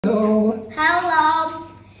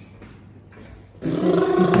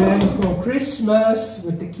Preparing for Christmas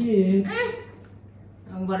with the kids.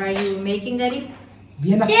 What are you making, Daddy?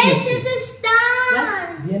 This is a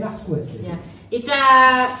star. Weihnachtskugel. Yeah. It's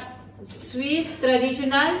a Swiss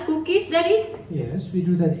traditional cookies, Daddy? Yes, we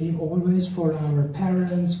do that always for our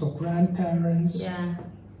parents, for grandparents. Yeah.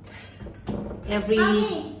 Every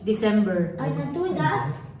Mommy. December. I can do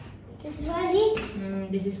that. This is ready.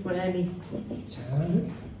 This is for Ellie. So,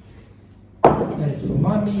 that is for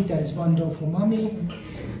mommy. That is one dough for mommy.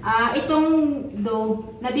 Itong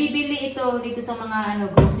dough, nabibili ito dito sa mga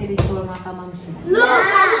grocery store, mga kamams. Look,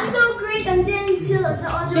 that was so great. And then till the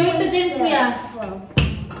other Show it to one them, Kuya.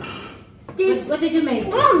 This. What did you make?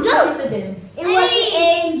 Oh, Show look. it to them. It was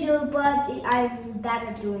an angel, but I'm bad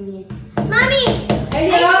at doing it. Mommy,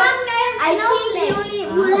 Ellie, I think we only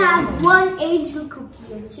will have one angel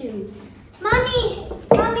cookie or two. Mommy,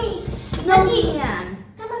 snowman.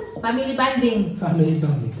 Family bonding. Family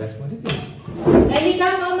bonding, that's what it is. Ellie,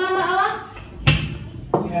 come, oh, mama, oh.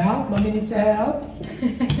 Help, mommy needs help.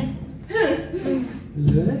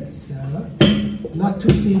 Look, so, not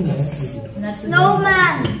too serious. Not too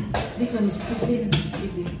Snowman. big. This one is too thin.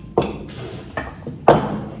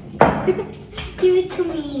 Give it to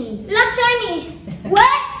me. Look, Tiny.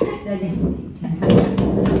 What? Daddy.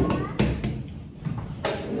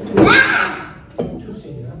 Too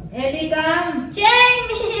serious. Ellie, come.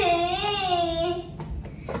 Jamie!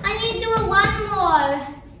 I need to do one more.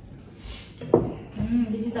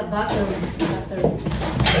 This is a butter cookies.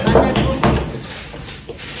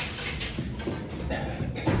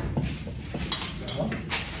 So,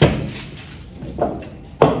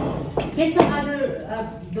 Get some other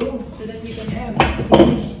dough so that we can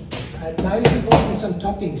finish. now you can put in some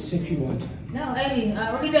toppings if you want. Now, Ellie,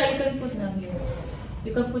 Olivia, you can put now here.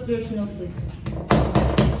 You can put your snowflakes.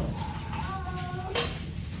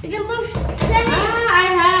 You can put Jamie. I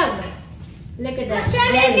have. Look at that.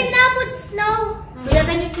 Jamie, I can now put snow. Kuya,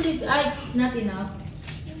 can you put it? It's not enough.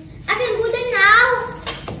 I can put it now.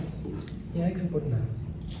 Yeah, I can put now.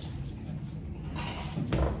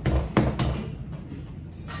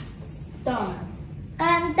 Star.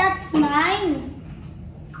 That's mine.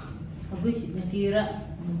 Agoy, nasira.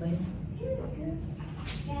 Ano ba yun?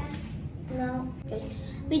 No. Okay.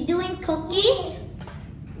 We're doing cookies.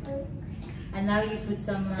 And now you put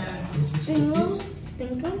some This is Sprinkles. cookies,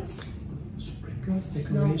 Sprinkles. sprinkles,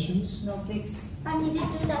 decorations. snowflakes. I need to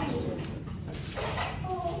do that here.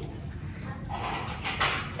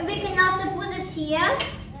 And we can also put it here.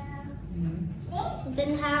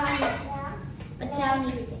 Then have a towel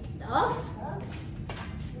need to take it off.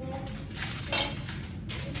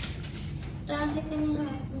 Daddy, can you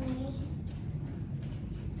help me?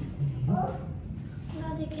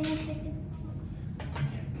 Daddy, can you take it?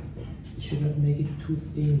 You should not make it too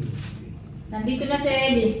thin. Nandito na si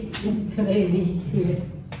Ellie. Ellie is here.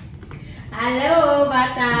 Hello,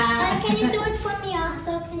 bata. Can you do it for me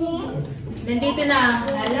also? Can you? Nandito na.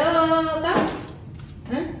 Hello, come.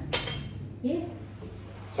 Huh? Yeah.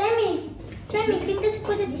 Jamie, you can just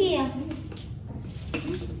put it here.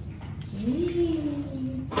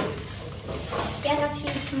 Yeah,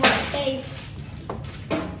 actually it's more space.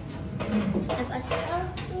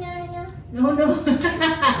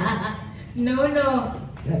 No. No.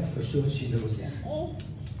 That's for sure she knows that.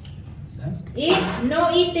 So, Eat. No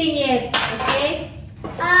eating yet. Okay?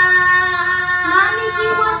 Mommy, do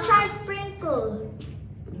you want to try sprinkle?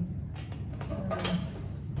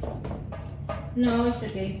 No, it's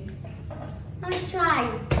okay. Let me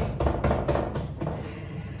try.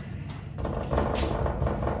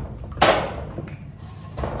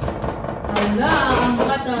 Hala, ang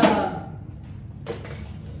bata.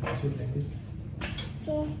 sweet like this.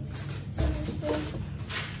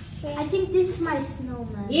 I think this is my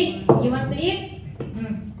snowman. Eat. You want to eat?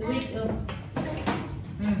 Do it. Oh.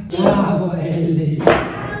 Bravo, Ellie.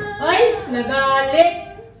 Ay, nagalit.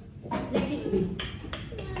 Let it be.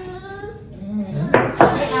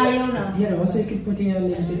 Ay, ayaw na. Here, also you can put here a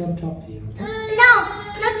little bit on top here. Okay? No,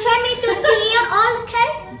 try me to here all, okay?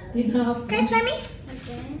 Enough. Okay, try me.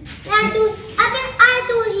 Okay. I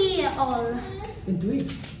do here all. You can do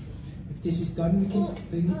it. If this is done, we can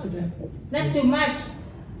bring it to the... Not too much.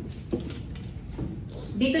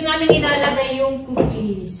 Dito namin ilalagay yung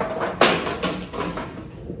cookies.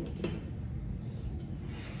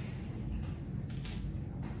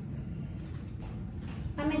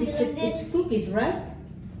 I'm doing this. It's cookies, right?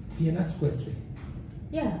 Weihnachtskugel.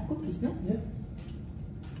 Yeah, cookies, no? Yeah.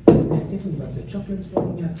 It's different, but the chocolate's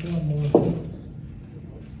one, we have four more.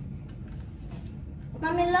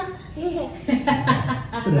 Mommy, look.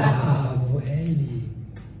 Bravo, Ellie.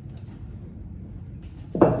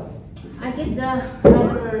 I get the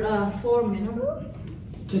other form, you know.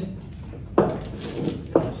 Just.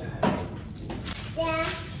 Yeah.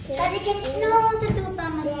 Daddy, can you know how to do by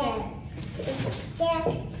myself? Yeah.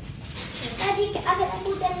 Daddy, I can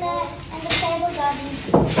put in the table, Daddy.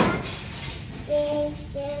 There's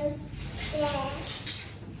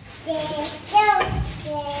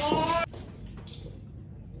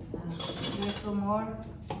two more.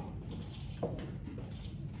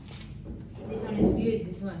 This one is good,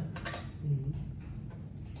 this one.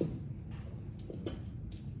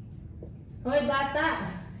 Hoy,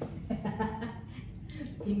 bata!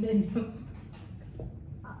 Tingnan mo.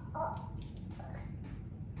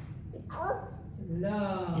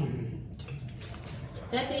 Wala.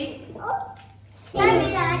 Daddy? Daddy,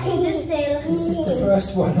 I can just tell. This is the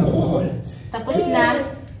first one of all. Tapos na.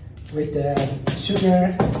 With the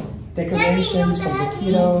sugar decorations from the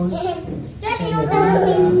kilos. Daddy, Some with the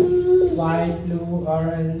white, blue,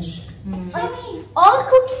 orange. all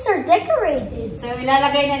cookies are decorated. So,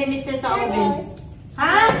 ilalagay na ni Mr. sa oven.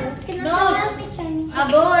 Ha? Can No!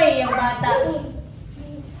 Agoy, yung bata.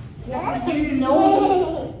 No.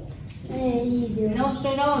 Nose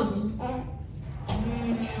to nose.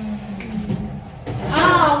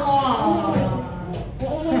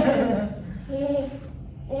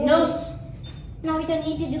 Nose. No, we don't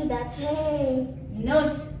need to do that.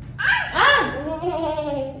 Nose. Ah!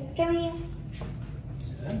 Come here.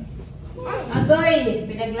 Agoy,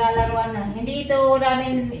 pinaglalaruan na. Hindi ito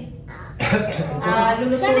namin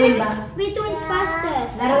lulutuin ba? We do it faster.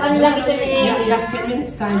 Laruan lang ito ni Yeah, you have 10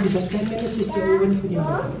 minutes time because 10 minutes is the oven for you.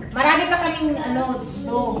 Marami pa kaming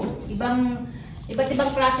iba't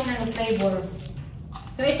ibang klase ng flavor.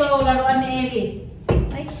 So ito, laruan ni Ellie.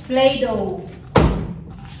 Play-Doh.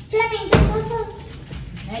 Jimmy, this was a...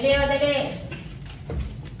 Dali, dali.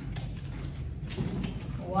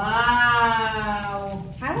 Wow!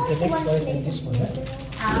 The next one and this one, right?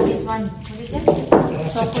 This one. What is that?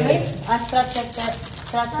 Chocolate?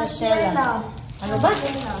 Stracciatella. Ano ba?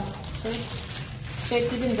 Straight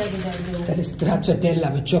to din gagawin. That is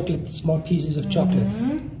stracciatella with chocolate, small pieces of chocolate.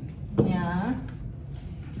 Yeah.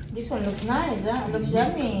 This one looks nice, huh? It looks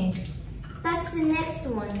yummy. That's the next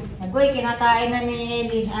one. Agoy, kinakain na ni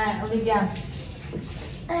Ellie. Olivia.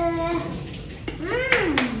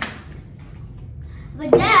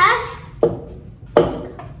 But Dad...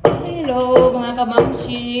 Hello, mga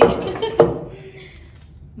kamamshi.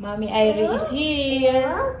 Mami Irie is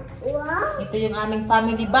here. Wow. Ito yung aming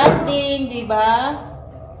family bonding, di ba?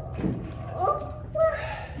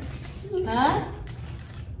 Ha?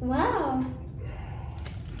 Wow.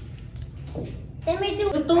 Then we do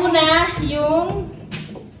Luto na yung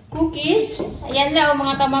cookies. Ayan na,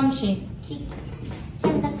 mga kamamshi. cakes.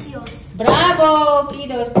 Tim, that's yours. Bravo,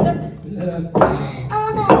 kiddos. Look, Look. I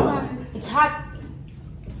want that one. it's hot.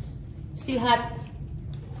 Still hot.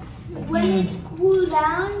 When it's cool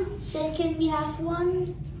down, then can we have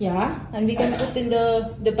one? Yeah, and we can put in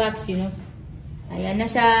the box, you know. Ayan na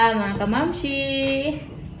siya, mga kamamshi.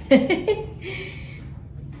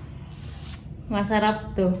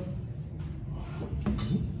 Masarap to.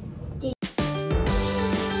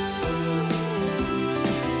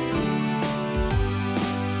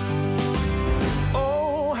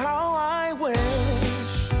 Oh, how I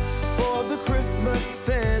wish for the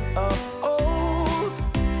Christmases of old,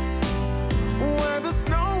 where the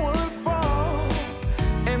snow would fall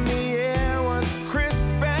and the air was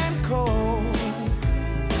crisp and cold,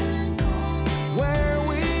 where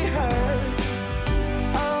we heard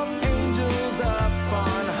of angels up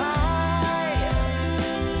on high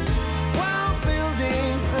while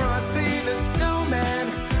building Frosty the Snowman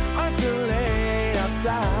until late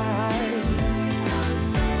outside.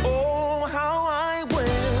 Oh, how I wish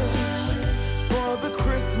for the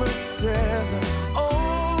Christmases of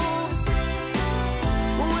old,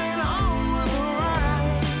 when all was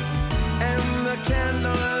right and the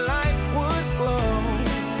candlelight would glow,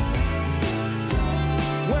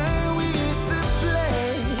 where we used to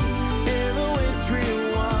play in the wintry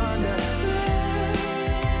wonderland,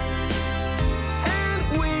 and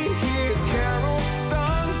we hear carols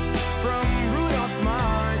sung from Rudolph's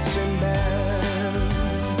marching band.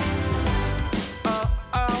 Oh,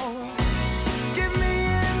 oh, give me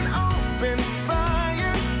an open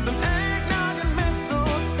fire, some eggnog and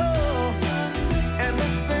mistletoe, and a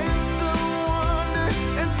sense of wonder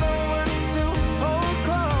and someone to hold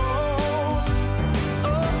close.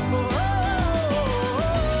 Oh, oh,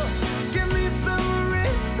 oh, give me some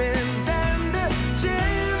ribbons and a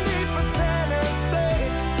chimney for Santa's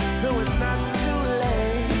sake. No, it's not too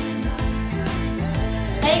late.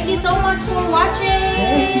 Thank you so much for watching.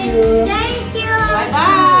 Thank you. Thank you.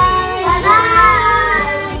 Bye-bye.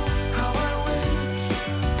 Bye-bye. How I wish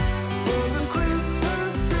for the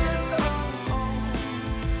Christmas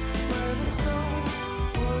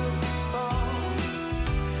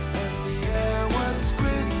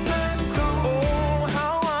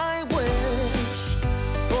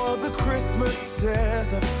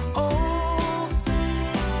promises of